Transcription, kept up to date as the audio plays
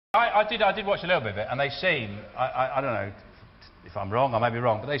I did watch a little bit of it, and they seem, I don't know if I'm wrong, I may be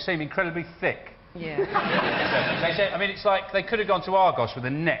wrong, but they seem incredibly thick. Yeah. They said, I mean, it's like they could have gone to Argos with a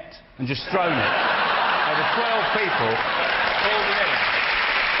net and just thrown it over 12 people, all in.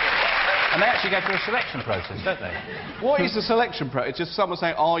 And they actually go through a selection process, don't they? What is the selection process? It's just someone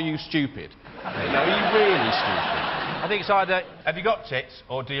saying, are you stupid? No, are you really stupid? I think it's either, have you got tits,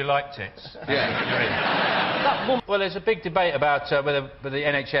 or do you like tits? Yeah. You're in. Well, there's a big debate about whether the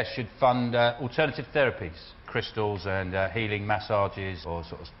NHS should fund alternative therapies. Crystals and healing massages, or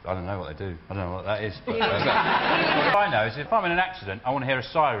sort of, I don't know what they do. I don't know what that is. But, what I know is if I'm in an accident, I want to hear a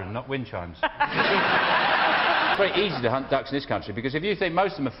siren, not wind chimes. It's very easy to hunt ducks in this country, because if you think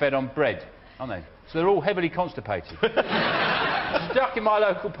most of them are fed on bread, aren't they? So they're all heavily constipated. There's a duck in my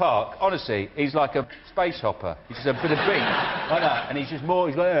local park, honestly, he's like a space hopper. He's just a bit of beak, like that, and he's just more,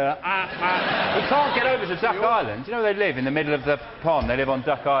 he's like, He can't get over to Duck Island. Do you know where they live? In the middle of the pond, they live on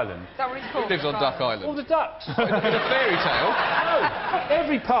Duck Island. Is that what it's called? Lives on Duck Island. All the ducks. In a fairy tale? No.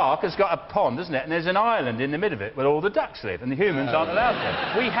 Every park has got a pond, doesn't it? And there's an island in the middle of it where all the ducks live, and the humans aren't allowed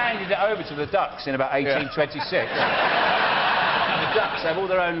there. We handed it over to the ducks in about 1826. The ducks have all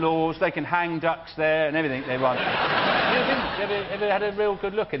their own laws, they can hang ducks there and everything they want. You ever had a real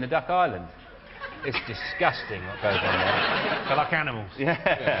good look in the Duck Island? It's disgusting what goes on there. They're like animals. Yeah.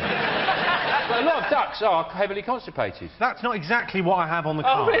 But a lot of ducks are heavily constipated. That's not exactly what I have on the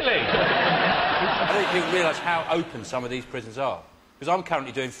card. Oh, really? I don't think people realise how open some of these prisons are. Because I'm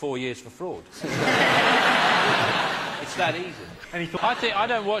currently doing 4 years for fraud. It's that easy. I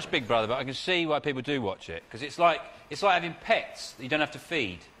don't watch Big Brother, but I can see why people do watch it. Because it's like having pets that you don't have to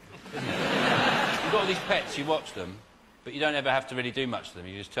feed. Isn't it? You've got all these pets, you watch them, but you don't ever have to really do much to them.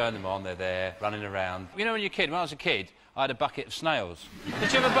 You just turn them on, they're there, running around. You know when you're a kid, when I was a kid, I had a bucket of snails.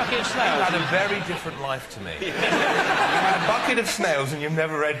 Did you have a bucket of snails? You had a very different life to me. You had a bucket of snails and you've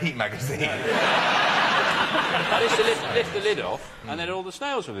never read Heat magazine. I used to lift the lid off, and then all the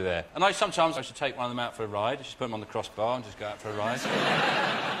snails would be there. And sometimes I should take one of them out for a ride, just put them on the crossbar and just go out for a ride.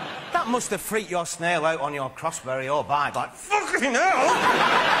 That must have freaked your snail out on your crossberry or bike. Like, fucking hell!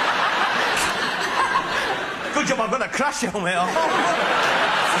 Good job, I'm going to crash you, mate.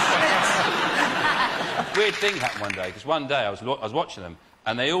 Weird thing happened one day, because one day I was watching them,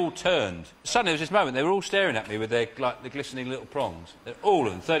 and they all turned. Suddenly there was this moment, they were all staring at me with their, like, the glistening little prongs. All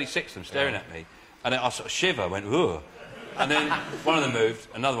of them, 36 of them, staring at me. And I sort of shiver, went, ugh. And then one of them moved,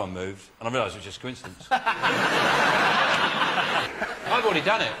 another one moved, and I realised it was just coincidence. I've already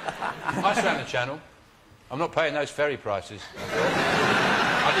done it. I swam the channel. I'm not paying those ferry prices.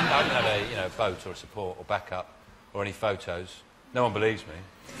 I didn't have a, boat or a support or backup or any photos. No one believes me.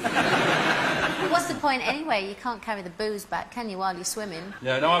 What's the point anyway? You can't carry the booze back, can you, while you're swimming?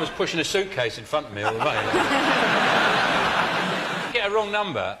 No, I was pushing a suitcase in front of me all the way. Get a wrong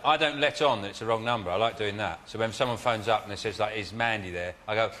number, I don't let on that it's a wrong number. I like doing that. So when someone phones up and it says, like, is Mandy there?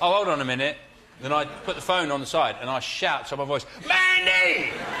 I go, oh, hold on a minute. Then I put the phone on the side and I shout to my voice,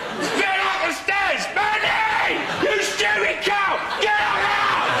 Mandy! Get up the stairs! Mandy! You stupid cow! Get up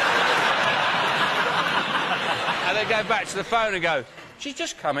now! And they go back to the phone and go, she's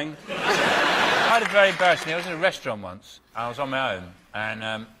just coming. I had a very embarrassing thing. I was in a restaurant once. I was on my own,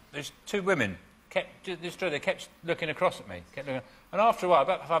 and there's two women. They kept looking across at me. And after a while,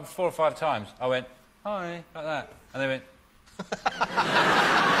 about 4 or 5 times, I went, hi, like that. And they went...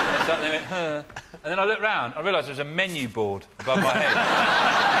 So they went, huh. And then I looked round, I realised there was a menu board above my head.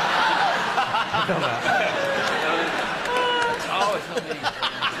 Oh, it's not me.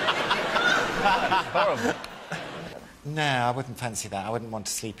 It's horrible. No, I wouldn't fancy that. I wouldn't want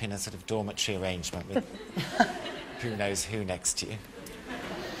to sleep in a sort of dormitory arrangement with who knows who next to you.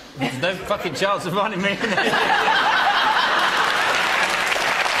 There's no fucking chance of finding me.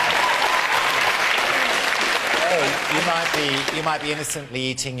 You might be innocently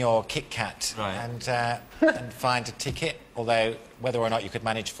eating your Kit Kat and find a ticket, although whether or not you could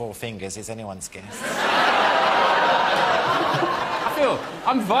manage 4 fingers is anyone's guess. I feel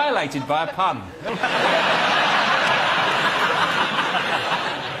I'm violated by a pun.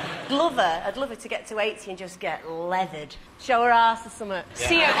 I'd love her to get to 80 and just get leathered. Show her ass or something. Yeah.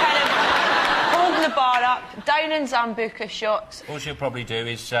 See her kind of holding the bar up, down in Zambuca shots. All she'll probably do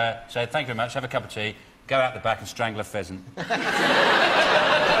is say, thank you very much, have a cup of tea, go out the back and strangle a pheasant.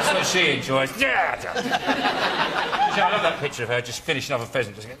 That's what she enjoys. Yeah! I love that picture of her just finishing off a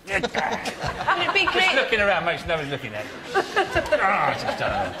pheasant. Just, Wouldn't it be great? just looking around, makes no one's looking at it.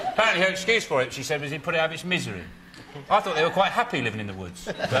 Apparently her excuse for it, she said, was it put it out of its misery. I thought they were quite happy living in the woods.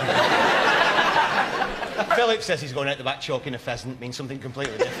 Philip says he's going out the back choking a pheasant means something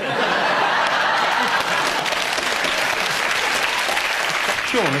completely different.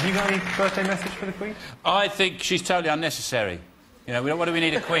 Sean, have you got any birthday message for the Queen? I think she's totally unnecessary. You know, what do we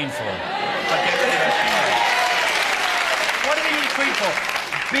need a Queen for? What do we need a Queen for?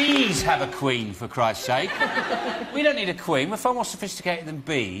 Bees have a Queen, for Christ's sake. We don't need a Queen. We're far more sophisticated than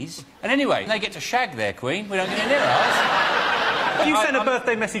bees. And anyway, they get to shag their Queen. We don't get near ours. Have you sent a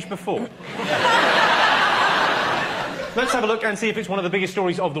birthday message before? Let's have a look and see if it's one of the biggest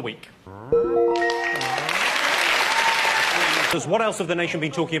stories of the week. What else have the nation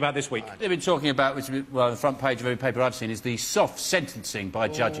been talking about this week? They've been talking about, well, the front page of every paper I've seen, is the soft sentencing by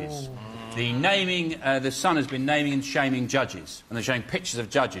judges. The naming, the Sun has been naming and shaming judges, and they're showing pictures of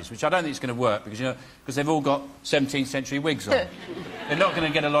judges, which I don't think is going to work because, you know, because they've all got 17th century wigs on. They're not going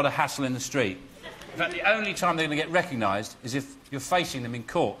to get a lot of hassle in the street. In fact, the only time they're going to get recognised is if you're facing them in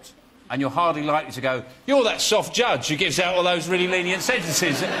court, and you're hardly likely to go, "You're that soft judge who gives out all those really lenient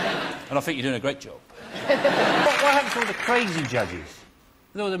sentences." And I think you're doing a great job. What happens to all the crazy judges?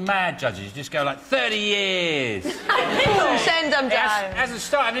 With all the mad judges, you just go like 30 years. Send them down. It hasn't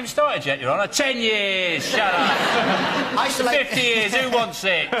started, even started yet, Your Honour. 10 years, shut up. 50 years, who wants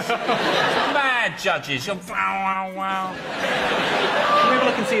it? Mad judges. Wow, wow, wow. Can we have a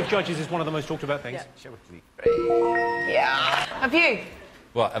look and see if judges is one of the most talked about things? Yeah. Yeah. Have you?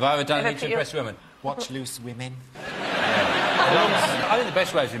 What, have I ever done anything to impress women? Watch loose women. I think the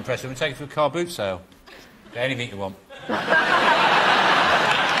best way to impress women is take her to a car boot sale. Get anything you want. Money's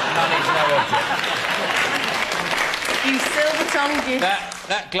no object. You silver-tongued you.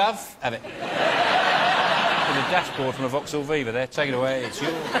 That glove, have it. With a dashboard from a Vauxhall Viva there. Take it away, it's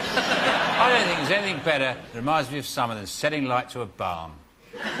yours. I don't think there's anything better that reminds me of summer than setting light to a barn.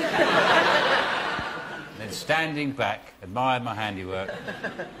 Then standing back, admired my handiwork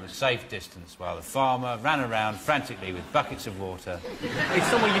from a safe distance while the farmer ran around frantically with buckets of water. It's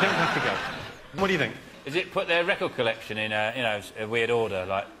somewhere you don't have to go. What do you think? Is it put their record collection in a, you know, a weird order,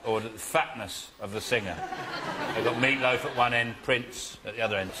 like, or the fatness of the singer? They've got Meatloaf at one end, Prince at the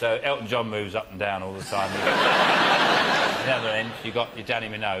other end. So Elton John moves up and down all the time. At the other end, you've got your Danny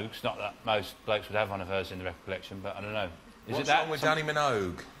Minogue. It's not that most blokes would have one of hers in the record collection, but I don't know. What's wrong with Danny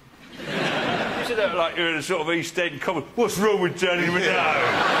Minogue? Isn't that like you're in a sort of East End comedy? What's wrong with Danny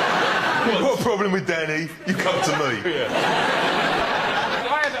Minogue? What problem with Danny? You come to me.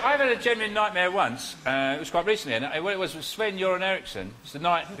 I've had a genuine nightmare once. It was quite recently, and what it was Sven Göran Eriksson. It's the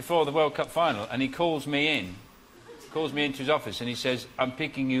night before the World Cup final, and he calls me into his office, and he says, "I'm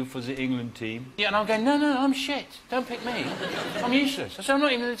picking you for the England team." Yeah, and I'm going, "No, I'm shit. Don't pick me. I'm useless." I said, "I'm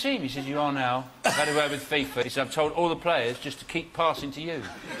not even in the team." He says, "You are now. I've had a word with FIFA." He said, "I've told all the players just to keep passing to you."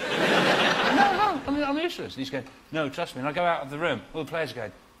 No, I'm useless. And he's going, "No, trust me." And I go out of the room. All the players are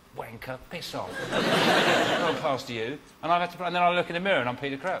going, "Wanker, piss off." I'll pass to you. And I've had to, and then I look in the mirror and I'm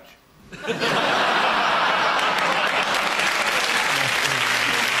Peter Crouch.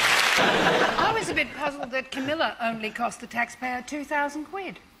 I was a bit puzzled that Camilla only cost the taxpayer 2,000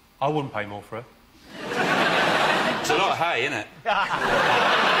 quid. I wouldn't pay more for her. It's a lot of hay, isn't it?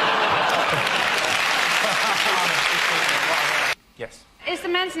 Yes. Is the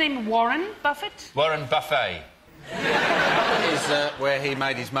man's name Warren Buffett? Warren Buffet. Is where he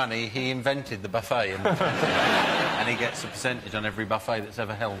made his money. He invented the buffet, and he gets a percentage on every buffet that's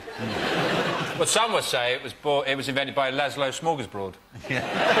ever held. Well, some would say it was invented by Laszlo Smorgasbord. Yeah.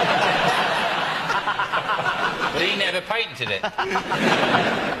 But he never patented it.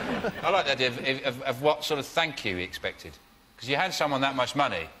 I like the idea of what sort of thank you he expected. Because you hand someone that much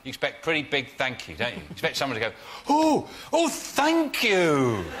money, you expect pretty big thank you, don't you? You expect someone to go, oh, thank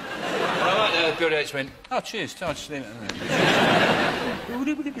you. And I like the Bill Gates went, "Oh, cheers, I'll just leave it."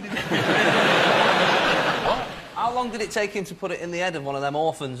 What? How long did it take him to put it in the head of one of them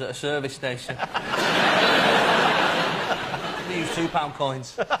orphans at a service station? They use £2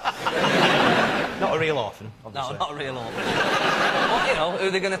 coins. Not a real orphan, obviously. No, not a real orphan. Well, you know, who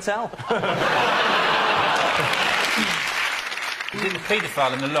are they going to tell? He's in the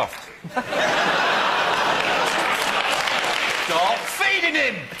paedophile in the loft. Stop feeding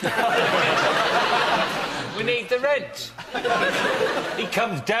him! We need the rent. He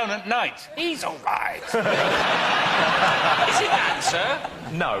comes down at night. He's all right. Is it that, sir?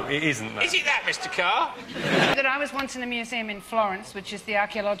 No, it isn't that. Is it that, Mr. Carr? That I was once in a museum in Florence, which is the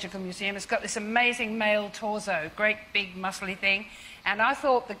archaeological museum. It's got this amazing male torso, great big muscly thing, and I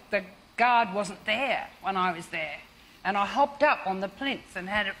thought the guard wasn't there when I was there. And I hopped up on the plinth and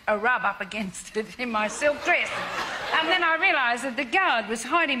had a rub up against it in my silk dress. And then I realised that the guard was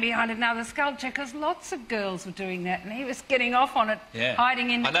hiding behind another sculpture because lots of girls were doing that, and he was getting off on it, hiding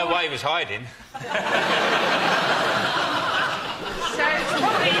in the I know why he was hiding. So it's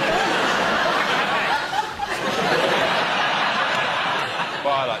probably...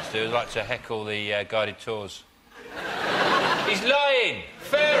 What I like to do is I like to heckle the guided tours. He's lying!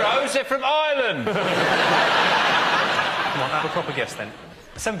 Pharaohs, they're from Ireland! Come on, have a proper guess then.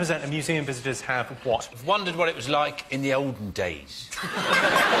 7% of museum visitors have what? I've wondered what it was like in the olden days.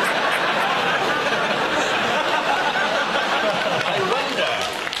 I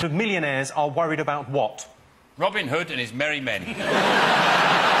wonder. The millionaires are worried about what? Robin Hood and his merry men.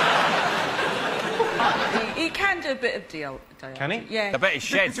 He can do a bit of deal. Can he? Yeah. I bet his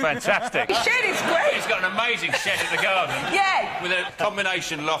shed's fantastic. His shed is great. He's got an amazing shed in the garden. Yeah. With a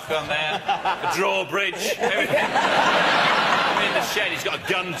combination lock on there, a drawbridge, everything. In the shed, he's got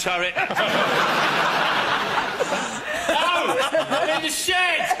a gun turret. Oh! I'm in the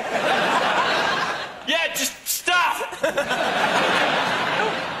shed! Yeah, just stuff!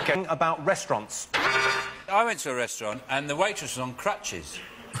 About restaurants. I went to a restaurant and the waitress was on crutches.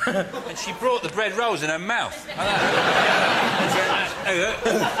 And she brought the bread rolls in her mouth.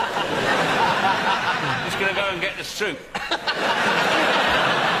 Just going to go and get the soup.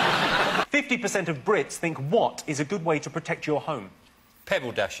 50% of Brits think what is a good way to protect your home?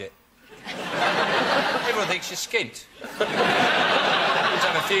 Pebble dash it. Everyone thinks you're skint. Just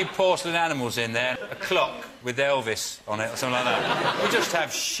have a few porcelain animals in there, a clock with Elvis on it or something like that. You just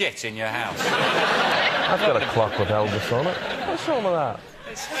have shit in your house. I've got a clock with Elvis on it. What's wrong with that?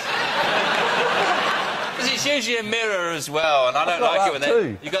 Because it's usually a mirror as well, and I don't like it when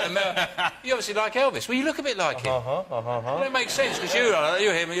too. you got a mirror. You obviously like Elvis. Well, you look a bit like him. It don't make sense because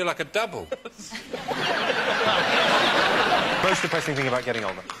you're him and you're like a double. Most depressing thing about getting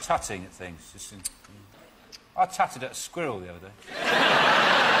older? Tutting at things. I tutted at a squirrel the other day.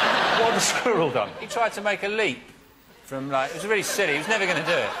 What had the squirrel done? He tried to make a leap from, like... It was really silly. He was never going to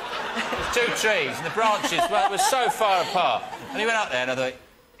do it. There was 2 trees and the branches were so far apart. And he went up there and I thought,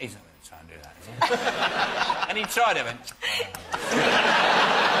 he's not going to try and do that, is he? And he tried it and went...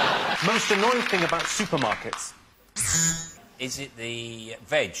 Most annoying thing about supermarkets? Is it the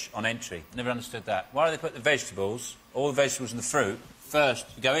veg on entry? Never understood that. Why do they put the vegetables, all the vegetables and the fruit, first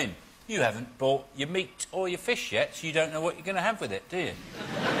you go in? You haven't bought your meat or your fish yet, so you don't know what you're going to have with it, do you?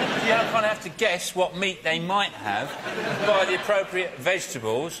 You kind of have to guess what meat they might have, buy the appropriate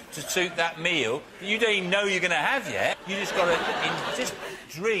vegetables to suit that meal that you don't even know you're going to have yet. You just got to just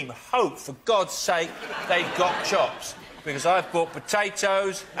dream, hope, for God's sake, they've got chops. Because I've bought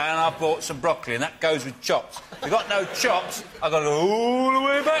potatoes and I've bought some broccoli, and that goes with chops. If they've got no chops, I've got to go all the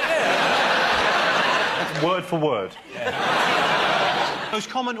way back there. Word for word. Yeah. Most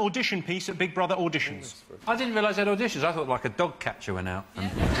common audition piece at Big Brother auditions? I didn't realise they had auditions. I thought like a dog catcher went out.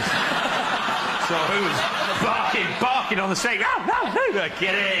 And so who was barking on the stage?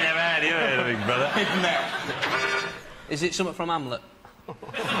 Get in, man, you're Big Brother. Is it something from Hamlet?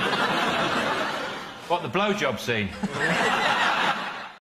 What, the blowjob scene?